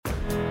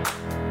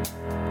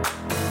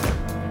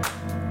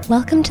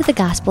Welcome to the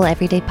Gospel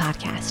Everyday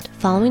Podcast,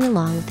 following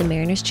along with the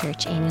Mariners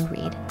Church annual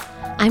read.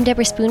 I'm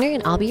Deborah Spooner,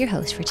 and I'll be your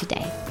host for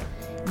today.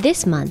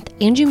 This month,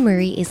 Andrew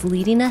Murray is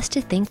leading us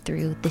to think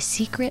through the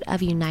secret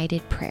of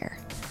united prayer.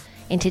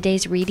 In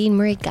today's reading,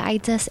 Murray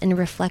guides us in a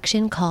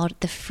reflection called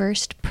the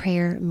First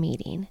Prayer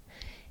Meeting.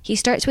 He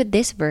starts with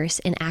this verse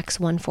in Acts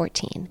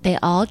 1:14. They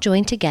all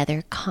joined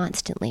together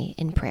constantly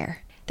in prayer.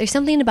 There's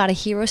something about a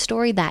hero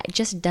story that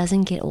just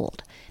doesn't get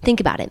old. Think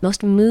about it.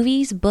 Most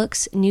movies,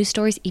 books, news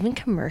stories, even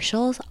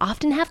commercials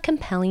often have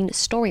compelling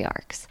story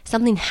arcs.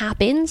 Something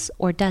happens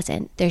or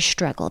doesn't. There's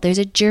struggle. There's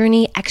a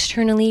journey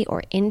externally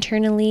or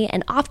internally,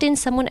 and often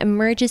someone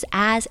emerges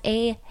as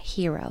a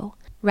hero.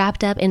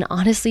 Wrapped up in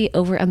honestly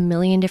over a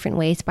million different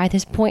ways, by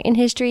this point in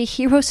history,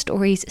 hero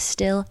stories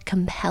still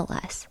compel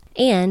us.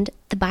 And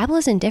the Bible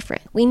isn't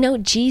different. We know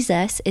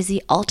Jesus is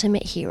the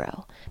ultimate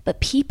hero, but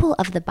people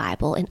of the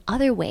Bible in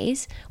other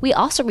ways we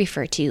also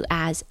refer to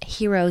as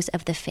heroes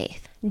of the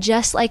faith.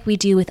 Just like we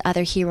do with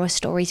other hero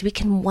stories, we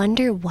can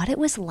wonder what it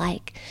was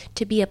like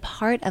to be a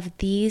part of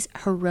these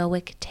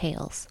heroic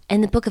tales.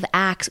 In the book of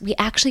Acts, we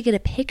actually get a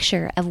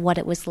picture of what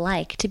it was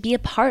like to be a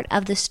part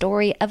of the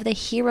story of the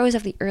heroes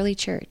of the early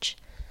church.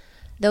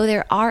 Though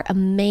there are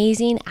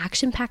amazing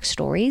action-packed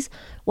stories,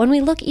 when we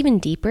look even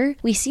deeper,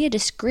 we see a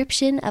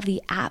description of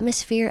the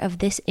atmosphere of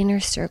this inner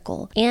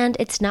circle, and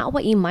it's not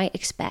what you might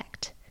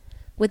expect.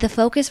 With the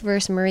focus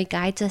verse Murray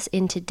guides us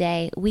in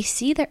today, we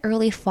see the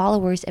early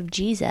followers of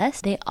Jesus.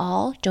 They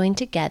all joined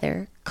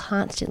together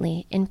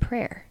constantly in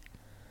prayer.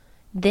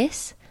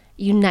 This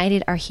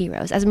united our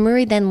heroes. As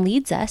Murray then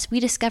leads us, we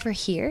discover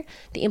here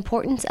the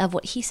importance of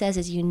what he says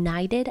is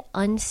united,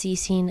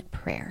 unceasing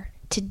prayer.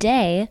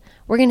 Today,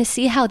 we're going to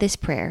see how this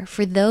prayer,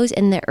 for those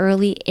in the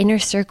early inner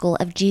circle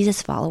of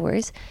Jesus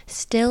followers,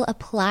 still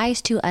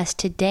applies to us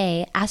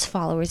today as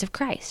followers of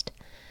Christ.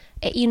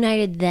 It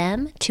united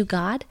them to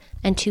God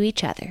and to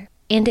each other,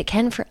 and it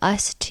can for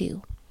us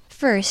too.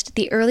 First,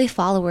 the early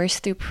followers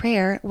through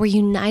prayer were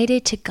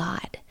united to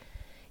God.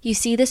 You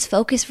see, this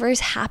focus verse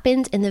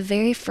happens in the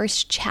very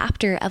first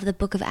chapter of the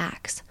book of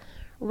Acts.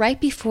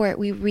 Right before it,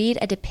 we read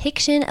a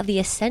depiction of the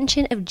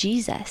ascension of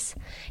Jesus.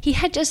 He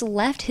had just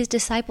left his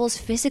disciples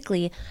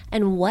physically,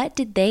 and what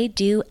did they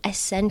do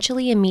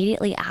essentially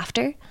immediately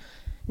after?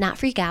 Not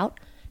freak out,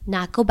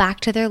 not go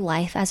back to their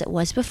life as it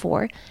was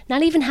before,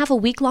 not even have a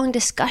week-long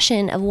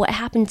discussion of what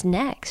happens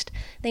next.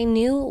 They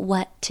knew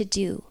what to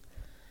do.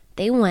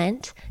 They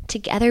went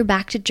together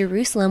back to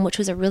Jerusalem, which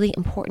was a really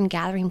important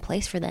gathering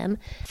place for them,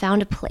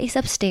 found a place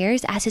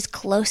upstairs as his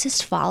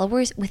closest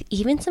followers with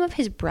even some of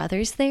his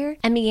brothers there,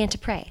 and began to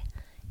pray.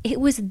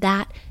 It was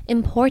that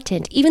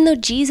important. Even though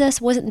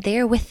Jesus wasn't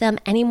there with them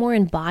anymore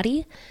in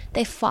body,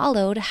 they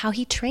followed how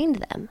he trained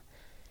them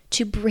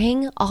to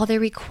bring all their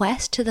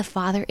requests to the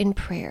Father in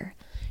prayer,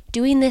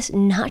 doing this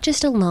not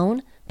just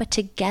alone, but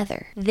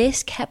together.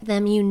 This kept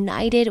them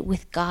united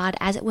with God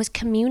as it was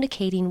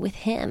communicating with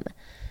him.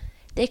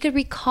 They could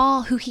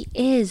recall who he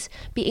is,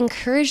 be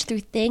encouraged through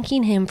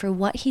thanking him for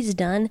what he's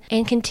done,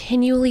 and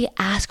continually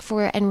ask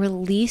for and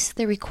release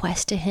their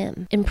request to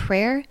him. In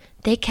prayer,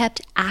 they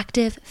kept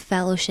active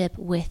fellowship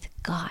with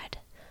God.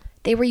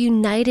 They were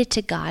united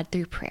to God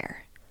through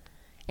prayer.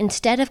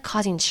 Instead of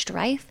causing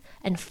strife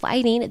and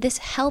fighting, this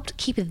helped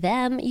keep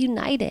them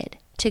united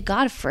to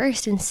God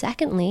first, and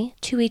secondly,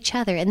 to each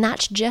other. And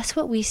that's just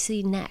what we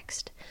see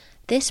next.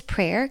 This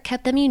prayer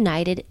kept them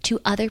united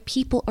to other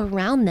people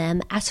around them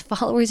as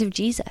followers of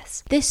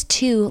Jesus. This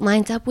too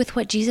lines up with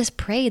what Jesus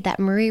prayed that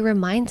Murray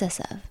reminds us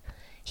of.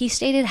 He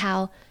stated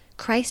how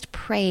Christ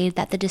prayed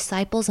that the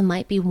disciples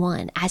might be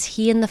one, as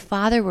he and the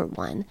Father were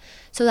one,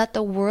 so that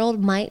the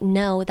world might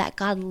know that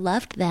God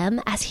loved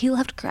them as he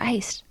loved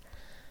Christ.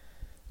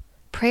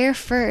 Prayer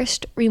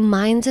first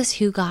reminds us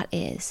who God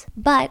is,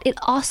 but it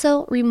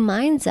also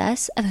reminds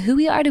us of who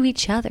we are to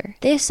each other.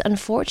 This,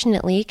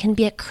 unfortunately, can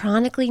be a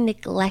chronically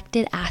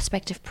neglected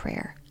aspect of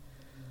prayer.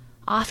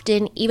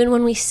 Often, even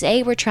when we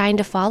say we're trying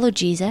to follow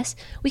Jesus,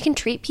 we can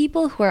treat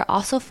people who are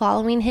also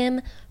following him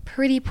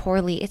pretty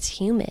poorly. It's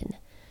human.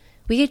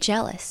 We get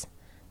jealous.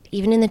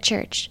 Even in the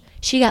church,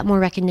 she got more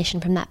recognition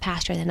from that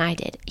pastor than I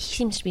did. He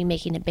seems to be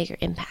making a bigger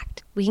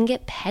impact. We can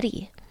get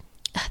petty.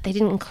 They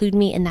didn't include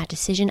me in that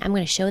decision. I'm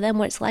going to show them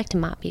what it's like to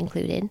not be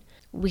included.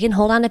 We can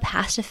hold on to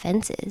past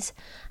offenses.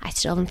 I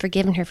still haven't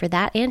forgiven her for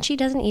that, and she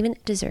doesn't even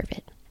deserve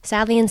it.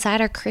 Sadly,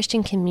 inside our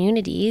Christian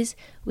communities,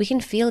 we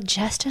can feel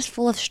just as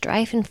full of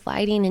strife and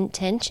fighting and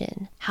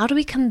tension. How do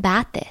we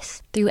combat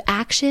this? Through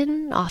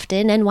action,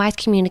 often, and wise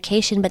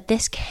communication, but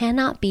this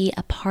cannot be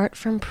apart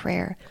from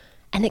prayer,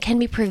 and it can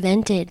be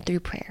prevented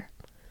through prayer.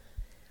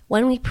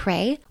 When we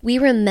pray, we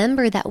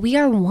remember that we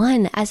are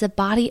one as a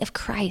body of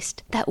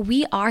Christ, that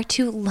we are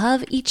to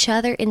love each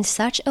other in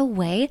such a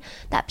way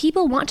that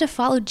people want to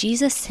follow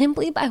Jesus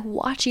simply by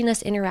watching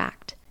us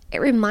interact.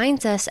 It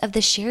reminds us of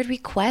the shared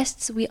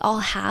requests we all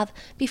have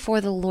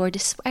before the Lord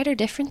despite our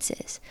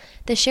differences,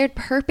 the shared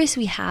purpose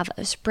we have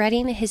of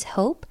spreading his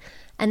hope,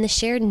 and the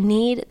shared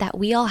need that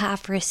we all have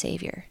for a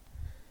Savior.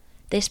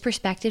 This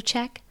perspective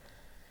check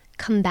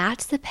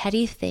combats the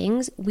petty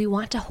things we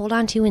want to hold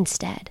on to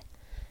instead.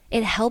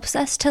 It helps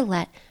us to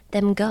let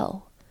them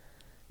go.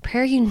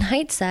 Prayer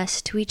unites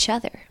us to each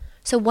other.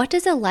 So what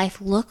does a life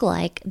look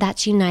like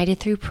that's united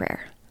through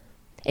prayer?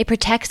 It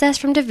protects us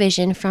from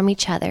division from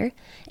each other.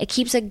 It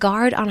keeps a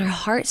guard on our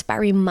hearts by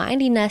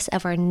reminding us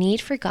of our need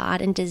for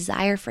God and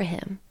desire for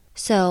Him.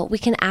 So we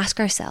can ask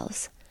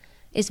ourselves,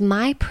 is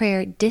my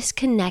prayer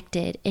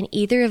disconnected in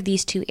either of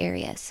these two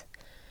areas?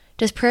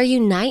 Does prayer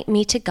unite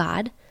me to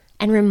God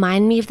and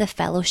remind me of the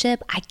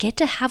fellowship I get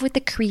to have with the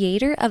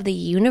Creator of the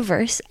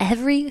universe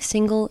every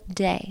single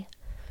day?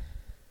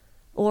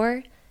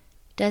 Or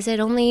does it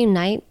only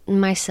unite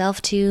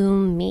myself to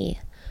me,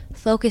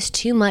 focus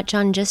too much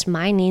on just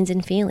my needs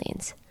and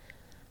feelings?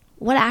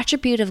 What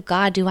attribute of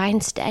God do I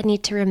instead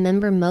need to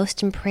remember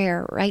most in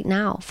prayer right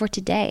now for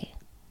today?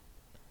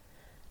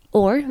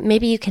 Or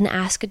maybe you can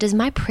ask, does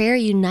my prayer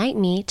unite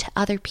me to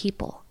other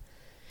people?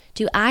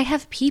 Do I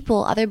have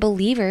people, other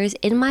believers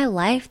in my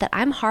life that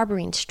I'm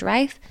harboring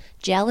strife,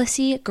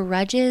 jealousy,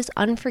 grudges,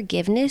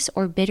 unforgiveness,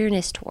 or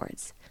bitterness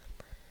towards?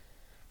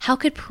 How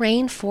could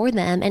praying for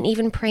them and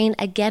even praying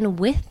again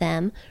with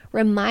them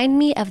remind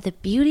me of the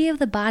beauty of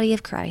the body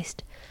of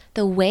Christ,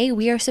 the way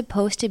we are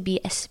supposed to be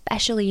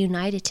especially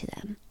united to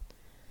them?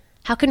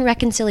 How can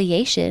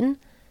reconciliation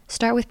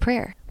start with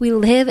prayer? We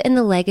live in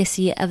the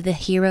legacy of the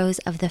heroes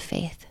of the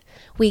faith.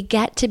 We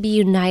get to be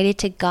united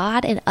to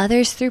God and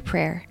others through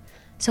prayer.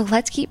 So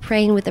let's keep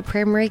praying with the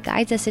prayer Murray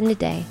guides us in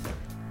today.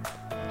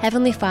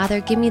 Heavenly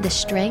Father, give me the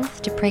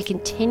strength to pray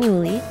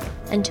continually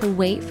and to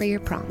wait for your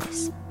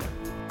promise.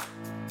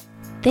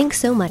 Thanks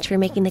so much for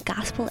making the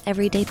Gospel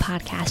Everyday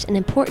podcast an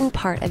important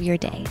part of your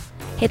day.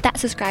 Hit that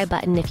subscribe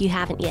button if you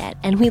haven't yet,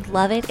 and we'd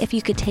love it if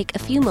you could take a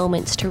few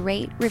moments to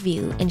rate,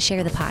 review, and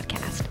share the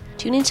podcast.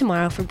 Tune in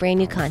tomorrow for brand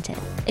new content.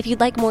 If you'd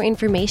like more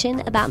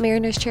information about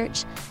Mariners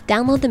Church,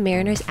 download the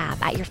Mariners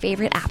app at your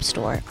favorite app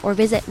store or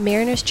visit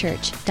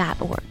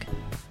marinerschurch.org.